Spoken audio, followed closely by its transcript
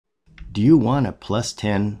Do you want a plus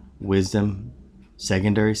 10 wisdom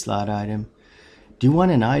secondary slot item? Do you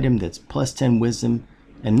want an item that's plus 10 wisdom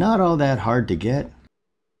and not all that hard to get?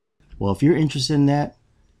 Well, if you're interested in that,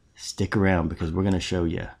 stick around because we're going to show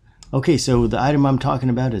you. Okay, so the item I'm talking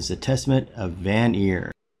about is the Testament of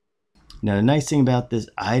Vanear. Now, the nice thing about this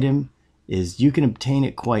item is you can obtain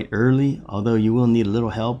it quite early, although you will need a little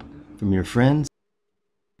help from your friends.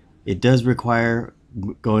 It does require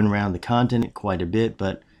going around the continent quite a bit,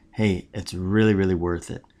 but hey, it's really, really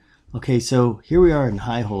worth it. Okay, so here we are in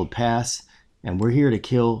Highhold Pass, and we're here to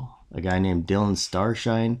kill a guy named Dylan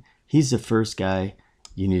Starshine. He's the first guy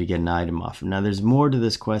you need to get an item off of. Now, there's more to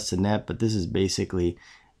this quest than that, but this is basically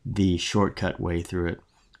the shortcut way through it,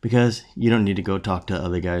 because you don't need to go talk to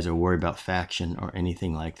other guys or worry about faction or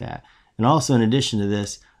anything like that. And also, in addition to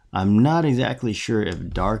this, I'm not exactly sure if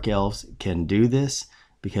Dark Elves can do this,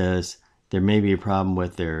 because there may be a problem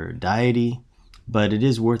with their deity, but it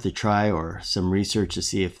is worth a try or some research to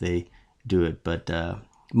see if they do it. But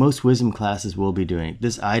most wisdom classes will be doing it.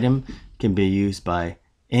 This item can be used by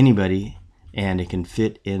anybody, and it can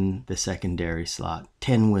fit in the secondary slot.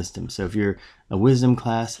 10 wisdom. So if you're a wisdom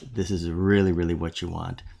class, this is really, really what you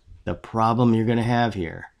want. The problem you're going to have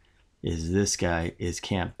here is this guy is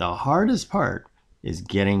camped. The hardest part is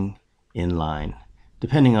getting in line,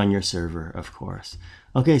 depending on your server, of course.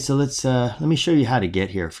 Okay, so let me show you how to get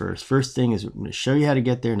here first. First thing is I'm going to show you how to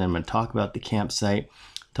get there, and then I'm going to talk about the campsite,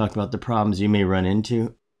 talk about the problems you may run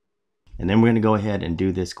into, and then we're going to go ahead and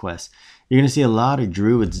do this quest. You're going to see a lot of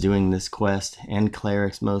druids doing this quest, and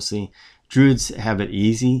clerics mostly. Druids have it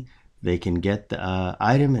easy. They can get the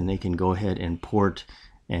item, and they can go ahead and port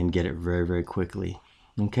and get it very, very quickly.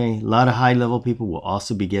 Okay, a lot of high-level people will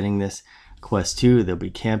also be getting this quest too. They'll be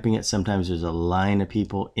camping it. Sometimes there's a line of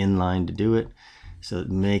people in line to do it, so it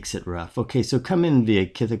makes it rough. Okay, so come in via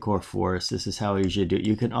Kithakor Forest. This is how I usually do it.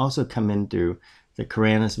 You can also come in through the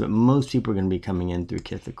Karanis, but most people are going to be coming in through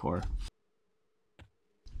Kithakor.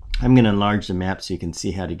 I'm going to enlarge the map so you can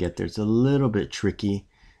see how to get there. It's a little bit tricky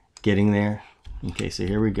getting there. Okay, so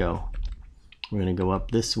here we go. We're going to go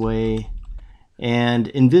up this way. And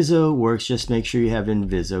Inviso works. Just make sure you have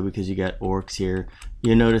Inviso because you got orcs here.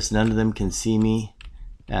 You'll notice none of them can see me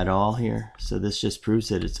at all here. So this just proves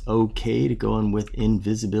that it's okay to go in with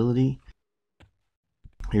invisibility.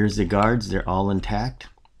 Here's the guards. They're all intact.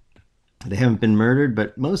 They haven't been murdered,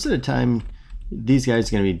 but most of the time these guys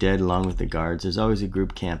are going to be dead along with the guards. There's always a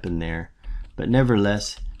group camp in there. But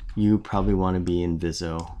nevertheless, you probably want to be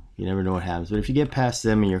Inviso. You never know what happens. But if you get past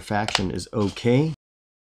them and your faction is okay,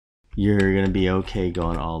 you're going to be okay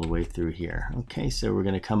going all the way through here. Okay, so we're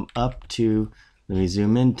going to come up to, let me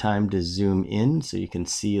zoom in, time to zoom in so you can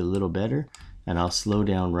see a little better, and I'll slow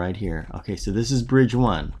down right here. Okay, so this is bridge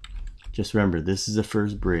 1. Just remember, this is the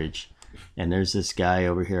first bridge, and there's this guy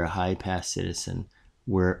over here, a high pass citizen.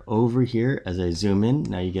 We're over here as I zoom in.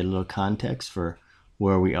 Now you get a little context for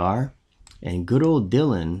where we are, and good old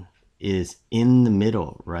Dylan is in the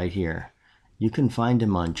middle right here. You can find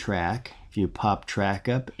him on track. If you pop track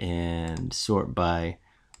up and sort by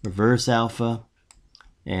reverse alpha,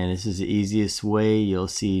 and this is the easiest way, you'll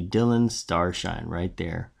see Dylan Starshine right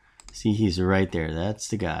there. See, he's right there. That's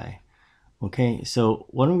the guy. Okay, so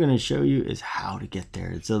what I'm going to show you is how to get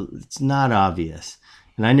there. It's not obvious,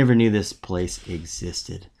 and I never knew this place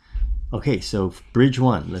existed. Okay, so bridge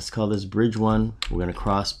 1. Let's call this bridge 1. We're going to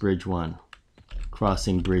cross bridge 1.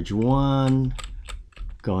 Crossing bridge 1,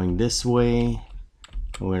 going this way.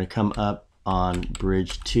 We're going to come up on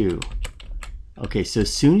bridge 2. Okay, so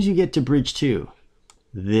as soon as you get to bridge 2,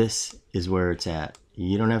 this is where it's at.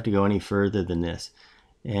 You don't have to go any further than this.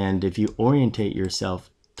 And if you orientate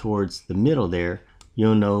yourself towards the middle there,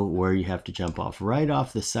 you'll know where you have to jump off. Right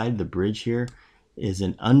off the side of the bridge here is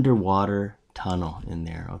an underwater tunnel in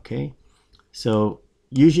there, okay? So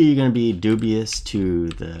usually you're going to be dubious to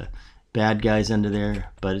the bad guys under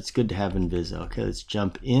there, but it's good to have Invis. Okay, let's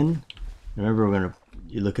jump in. Remember,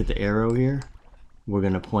 you look at the arrow here. We're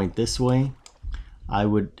going to point this way. I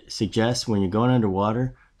would suggest when you're going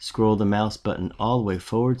underwater, scroll the mouse button all the way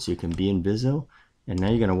forward so you can be Inviso. And now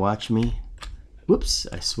you're going to watch me. Whoops,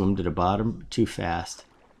 I swam to the bottom too fast.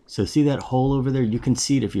 So see that hole over there? You can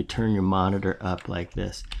see it if you turn your monitor up like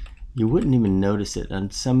this. You wouldn't even notice it.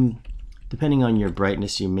 And depending on your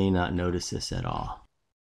brightness, you may not notice this at all.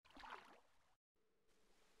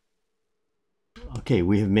 Okay,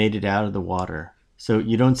 we have made it out of the water. So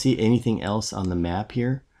you don't see anything else on the map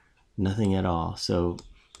here? Nothing at all. So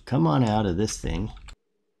come on out of this thing.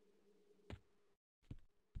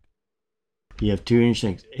 You have two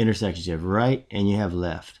intersections. You have right and you have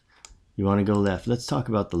left. You want to go left. Let's talk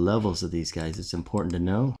about the levels of these guys. It's important to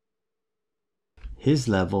know. his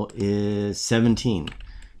level is 17.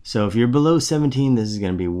 So if you're below 17, this is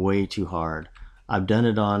going to be way too hard. I've done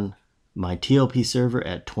it on my TLP server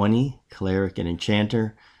at 20, Cleric and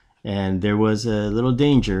Enchanter, and there was a little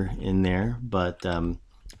danger in there, but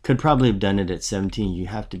could probably have done it at 17. You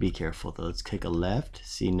have to be careful though. Let's take a left.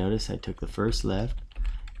 See, notice I took the first left.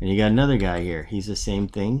 And you got another guy here. He's the same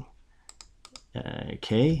thing.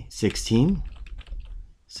 Okay, 16.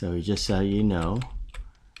 So just so you know.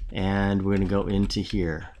 And we're going to go into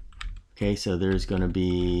here. Okay, so there's going to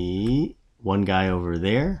be one guy over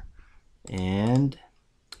there. And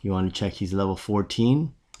you want to check he's level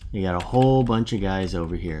 14. You got a whole bunch of guys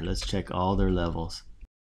over here. Let's check all their levels.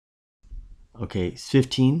 Okay,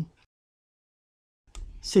 15.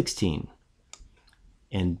 16.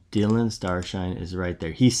 And Dylan Starshine is right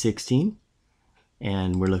there. He's 16.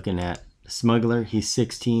 And we're looking at Smuggler. He's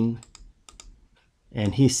 16.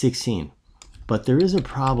 And he's 16. But there is a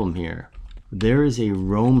problem here. There is a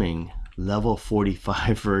roaming level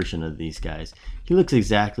 45 version of these guys. He looks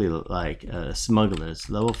exactly like a Smuggler. It's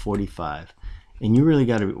level 45. And you really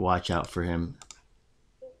got to watch out for him.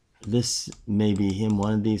 This may be him.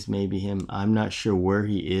 One of these may be him. I'm not sure where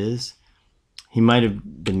he is. He might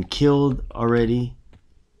have been killed already.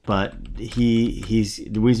 But he's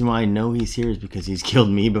the reason why I know he's here is because he's killed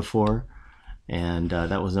me before. And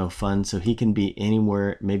that was no fun. So he can be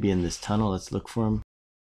anywhere, maybe in this tunnel. Let's look for him.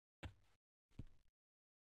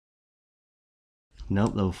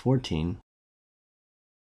 Nope, level 14.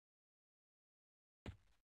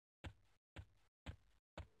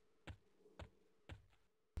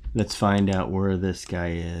 Let's find out where this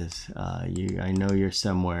guy is. I know you're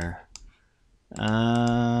somewhere.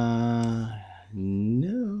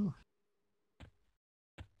 No.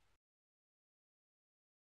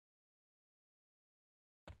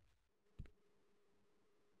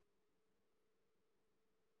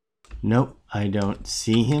 Nope, I don't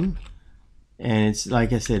see him. And it's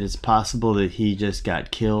like I said, it's possible that he just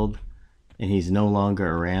got killed and he's no longer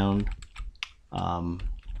around.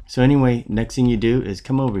 So anyway, next thing you do is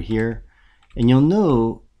come over here and you'll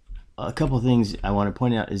know a couple things I want to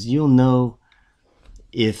point out is you'll know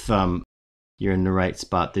if you're in the right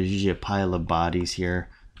spot. There's usually a pile of bodies here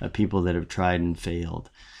of people that have tried and failed.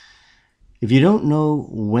 If you don't know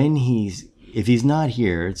when if he's not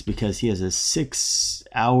here, it's because he has a 6 to 6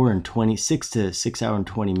 hour and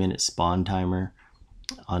 20 minute spawn timer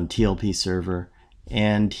on TLP server.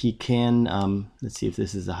 And he can, let's see if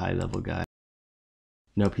this is a high level guy.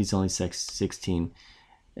 Nope, he's only 16.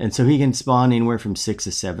 And so he can spawn anywhere from 6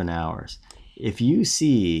 to 7 hours. If you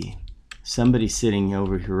see somebody sitting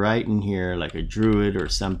over here, right in here, like a druid or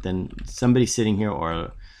something, somebody sitting here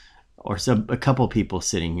or a couple people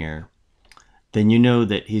sitting here, then you know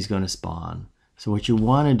that he's going to spawn. So what you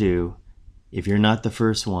want to do, if you're not the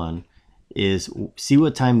first one, is see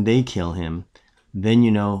what time they kill him. Then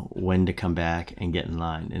you know when to come back and get in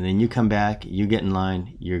line. And then you come back, you get in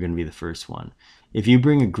line, you're going to be the first one. If you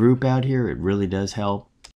bring a group out here, it really does help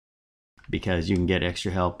because you can get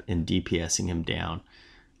extra help in DPSing him down.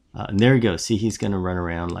 And there you go. See, he's going to run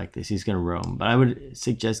around like this. He's going to roam. But I would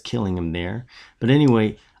suggest killing him there. But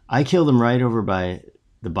anyway, I killed him right over by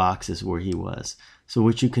the boxes where he was. So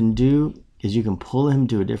what you can do is you can pull him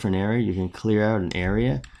to a different area. You can clear out an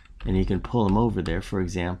area and you can pull him over there. For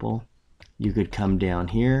example, you could come down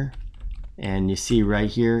here and you see right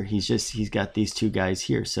here, he's got these two guys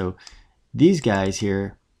here. So these guys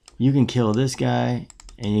here, you can kill this guy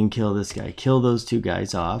and you can kill this guy. Kill those two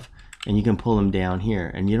guys off and you can pull them down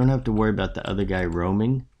here. And you don't have to worry about the other guy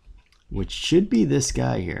roaming, which should be this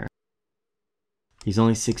guy here. He's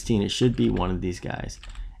only 16. It should be one of these guys.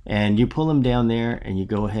 And you pull him down there and you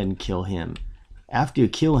go ahead and kill him. After you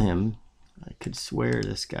kill him, I could swear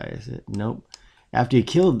this guy is it. Nope. After you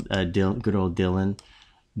kill good old Dylan,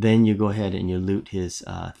 then you go ahead and you loot his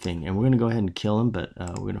thing. And we're going to go ahead and kill him, but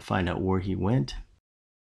we're going to find out where he went.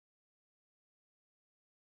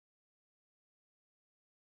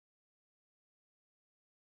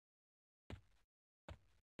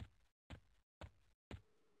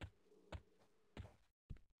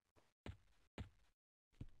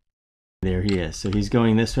 There he is. So he's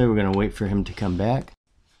going this way. We're going to wait for him to come back.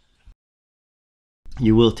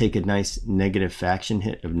 You will take a nice negative faction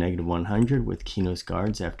hit of -100 with Kino's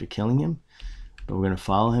guards after killing him. But we're going to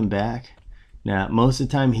follow him back. Now, most of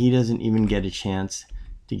the time, he doesn't even get a chance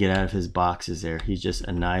to get out of his boxes there. He's just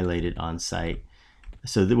annihilated on sight.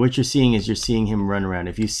 So what you're seeing is you're seeing him run around.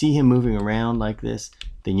 If you see him moving around like this,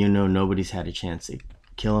 then you know nobody's had a chance to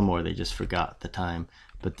kill him or they just forgot the time.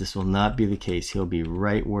 But this will not be the case. He'll be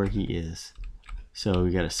right where he is. So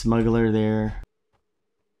we got a smuggler there.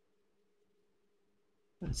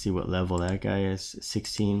 Let's see what level that guy is.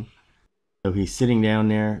 16. So he's sitting down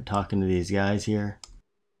there talking to these guys here.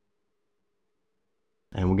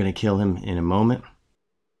 And we're going to kill him in a moment.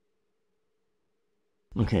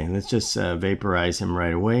 Okay, let's just vaporize him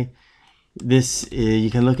right away. This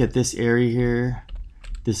you can look at this area here.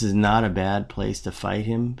 This is not a bad place to fight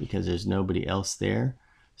him because there's nobody else there.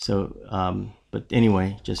 So, but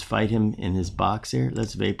anyway, just fight him in his box here.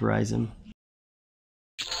 Let's vaporize him.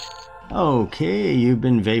 Okay, you've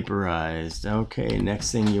been vaporized. Okay,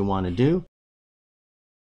 next thing you want to do.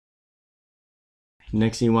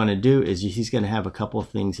 Next thing you want to do is he's going to have a couple of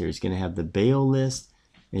things here. He's going to have the bail list,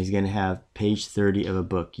 and he's going to have page 30 of a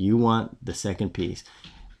book. You want the second piece.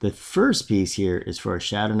 The first piece here is for a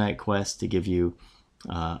Shadow Knight quest to give you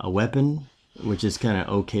a weapon, which is kind of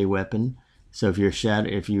okay weapon. So if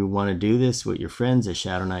you want to do this with your friends, a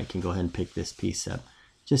Shadow Knight can go ahead and pick this piece up.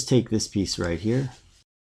 Just take this piece right here.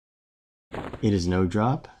 It is no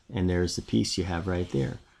drop, and there's the piece you have right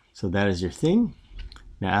there. So that is your thing.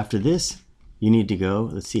 Now after this, you need to go.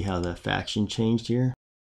 Let's see how the faction changed here.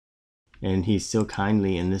 And he's still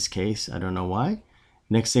kindly in this case. I don't know why.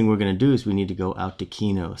 Next thing we're going to do is we need to go out to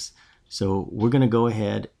Kinos. So we're going to go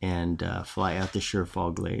ahead and fly out to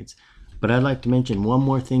Surefall Glades. But I'd like to mention one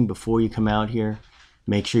more thing before you come out here.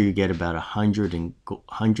 Make sure you get about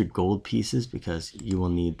 100 gold pieces because you will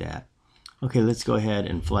need that. Okay, let's go ahead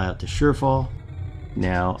and fly out to Surefall.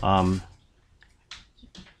 Now,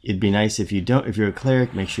 it'd be nice if you're a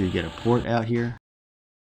cleric, make sure you get a port out here.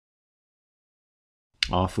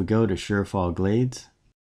 Off we go to Surefall Glades.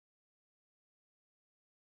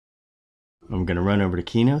 I'm going to run over to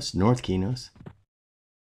Kinos, North Kinos.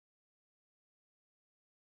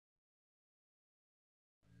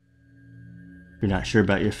 If you're not sure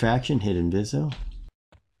about your faction, hit Inviso.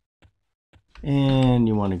 And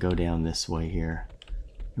you want to go down this way here.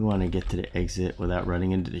 You want to get to the exit without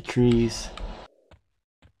running into the trees.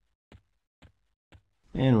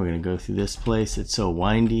 And we're going to go through this place. It's so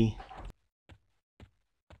windy.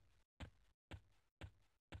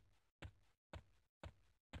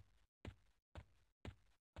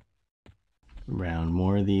 Around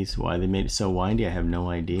more of these. Why they made it so windy, I have no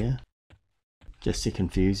idea. Just to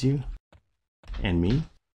confuse you and me.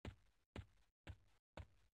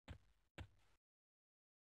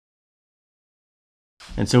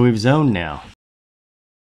 And so we've zoned now.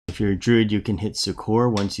 If you're a druid, you can hit Succor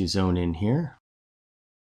once you zone in here.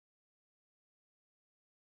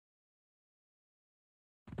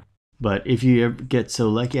 But if you ever get so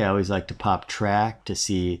lucky, I always like to pop track to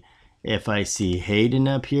see if I see Hayden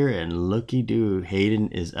up here, and looky-doo, Hayden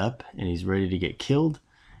is up and he's ready to get killed.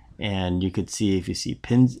 And you could see if you see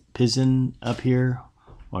Pizen up here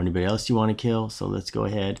or anybody else you want to kill. So let's go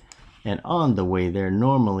ahead. And on the way there,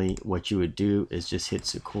 normally what you would do is just hit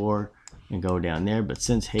Succor and go down there. But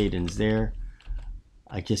since Hayden's there,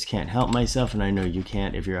 I just can't help myself, and I know you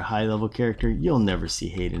can't. If you're a high-level character, you'll never see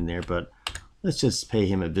Hayden there. But let's just pay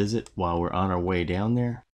him a visit while we're on our way down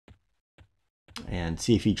there. And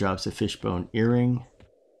see if he drops a fishbone earring.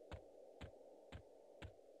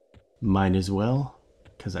 Might as well,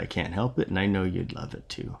 because I can't help it, and I know you'd love it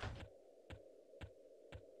too.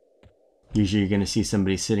 Usually you're going to see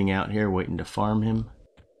somebody sitting out here waiting to farm him.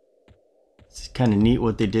 It's kind of neat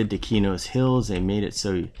what they did to Kinos Hills. They made it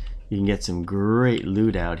so you can get some great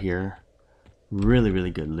loot out here. Really,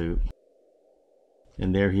 really good loot.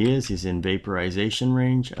 And there he is. He's in vaporization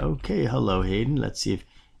range. Okay, hello Hayden. Let's see if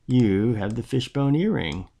you have the fishbone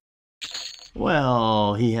earring.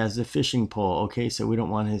 Well, he has a fishing pole. Okay, so we don't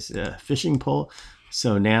want his fishing pole.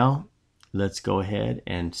 So now let's go ahead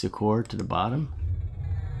and Succor to the bottom.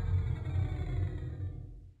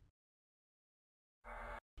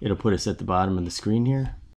 It'll put us at the bottom of the screen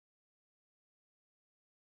here.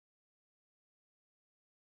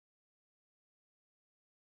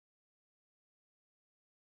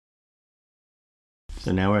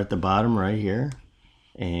 So now we're at the bottom right here.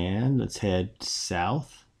 And let's head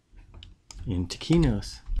south into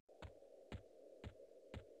Kinos.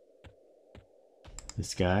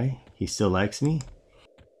 This guy, he still likes me.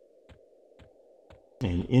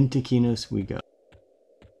 And into Kinos we go.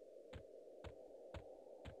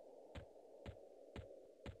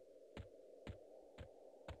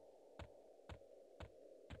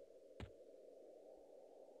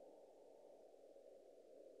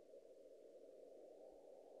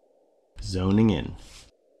 Zoning in.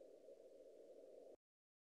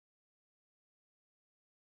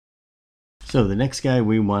 So the next guy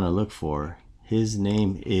we want to look for, his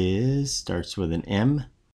name starts with an M,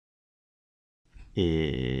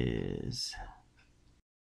 is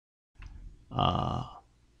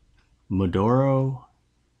Modoro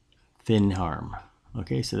Finharm.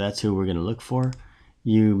 Okay, so that's who we're going to look for.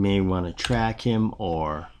 You may want to track him,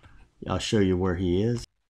 or I'll show you where he is.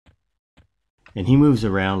 And he moves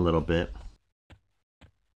around a little bit.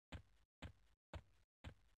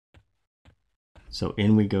 So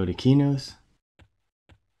in we go to Kinos.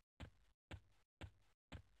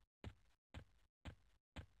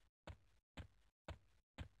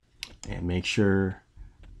 And make sure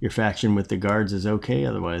your faction with the guards is okay,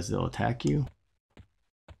 otherwise they'll attack you.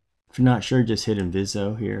 If you're not sure, just hit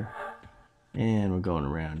Inviso here. And we're going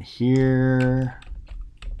around here.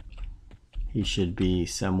 He should be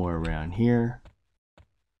somewhere around here.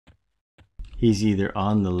 He's either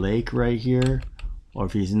on the lake right here, or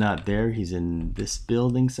if he's not there, he's in this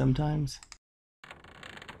building sometimes.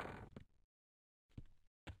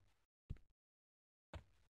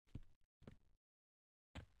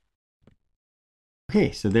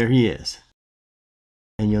 Okay, so there he is.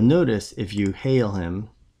 And you'll notice if you hail him,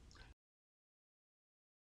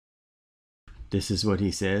 this is what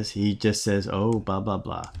he says. He just says, oh, blah, blah,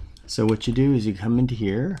 blah. So what you do is you come into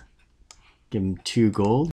here, give him 2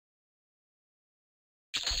 gold.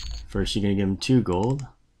 First, you're going to give him 2 gold.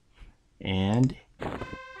 And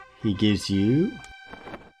he gives you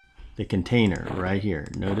the container right here.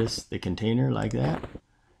 Notice the container like that.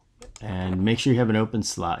 And make sure you have an open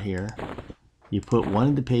slot here. You put one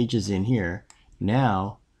of the pages in here.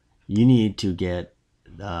 Now, you need to get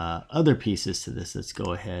other pieces to this. Let's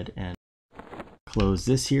go ahead and close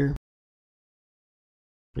this here.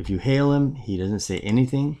 If you hail him, he doesn't say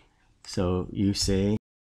anything. So you say,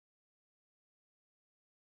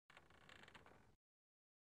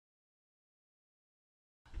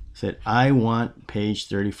 said, I want page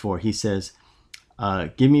 34. He says,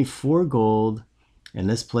 give me 4 gold and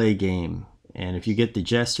let's play a game. And if you get the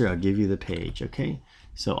jester, I'll give you the page. Okay.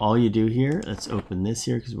 So all you do here, let's open this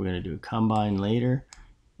here because we're going to do a combine later.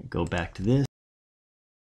 Go back to this.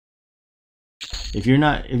 If you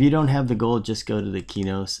don't have the gold, just go to the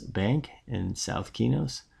Kinos Bank in South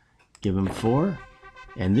Kinos. Give them 4.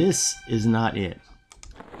 And this is not it.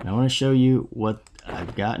 And I want to show you what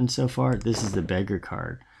I've gotten so far. This is the beggar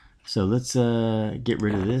card. So let's get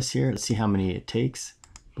rid of this here. Let's see how many it takes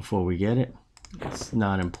before we get it. It's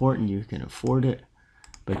not important. You can afford it.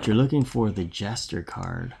 But you're looking for the jester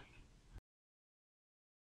card.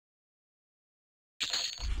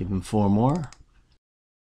 Give him 4 more.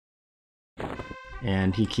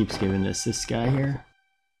 And he keeps giving us this guy here.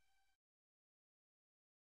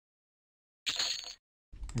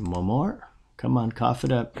 And 1 more. Come on, cough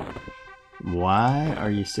it up. Why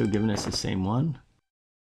are you still giving us the same one?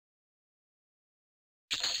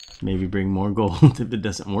 Maybe bring more gold if it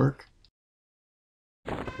doesn't work.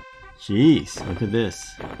 Jeez, look at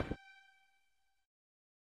this.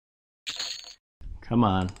 Come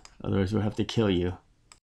on, otherwise we'll have to kill you.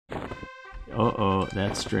 Uh-oh,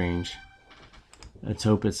 that's strange. Let's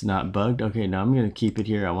hope it's not bugged. Okay, now I'm going to keep it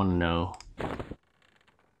here. I want to know.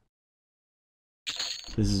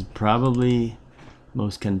 This is probably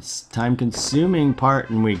most time-consuming part,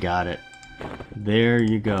 and we got it. There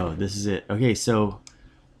you go. This is it. Okay, so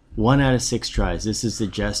 1 out of 6 tries. This is the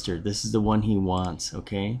jester. This is the one he wants,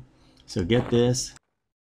 okay? So get this,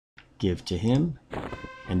 give to him,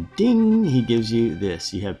 and ding, he gives you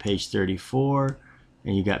this. You have page 34,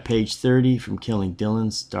 and you got page 30 from killing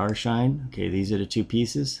Dylan Starshine. Okay, these are the 2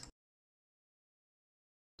 pieces.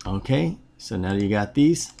 Okay, so now that you got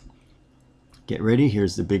these, get ready.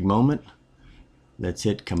 Here's the big moment. Let's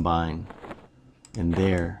hit combine. And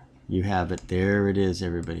there you have it. There it is,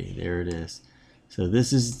 everybody. There it is. So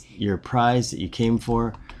this is your prize that you came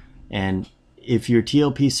for. And if your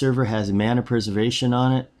TLP server has mana preservation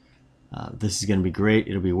on it, this is going to be great.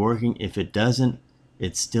 It'll be working. If it doesn't,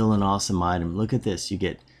 it's still an awesome item. Look at this. You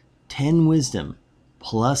get 10 wisdom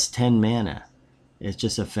plus 10 mana. It's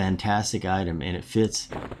just a fantastic item, and it fits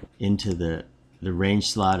into the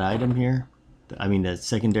range slot item here. I mean the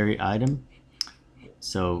secondary item.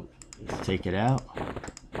 So let's take it out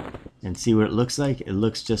and see what it looks like. It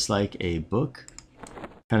looks just like a book.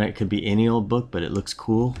 Kind of, it could be any old book, but it looks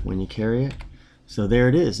cool when you carry it. So there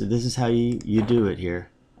it is. This is how you do it here.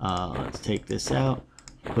 Let's take this out,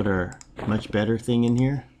 put our much better thing in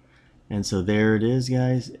here. And so there it is,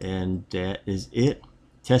 guys. And that is it.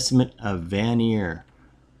 Testament of Vanear.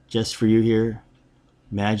 Just for you here.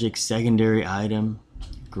 Magic secondary item.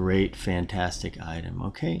 Great, fantastic item.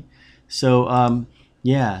 Okay. So,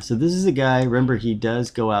 yeah. So this is a guy. Remember, he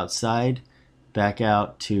does go outside, back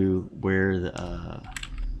out to where the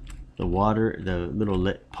water, the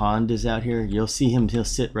little pond is out here. You'll see him. He'll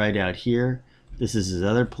sit right out here. This is his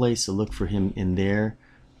other place, so look for him in there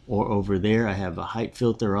or over there. I have a height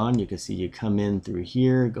filter on. You can see you come in through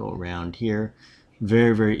here, go around here.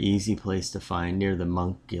 Very, very easy place to find near the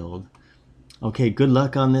Monk Guild. Okay, good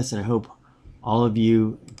luck on this, and I hope all of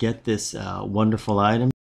you get this wonderful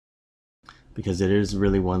item, because it is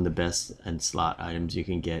really one of the best and slot items you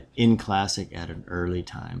can get in Classic at an early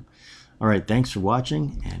time. All right, thanks for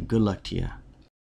watching, and good luck to you.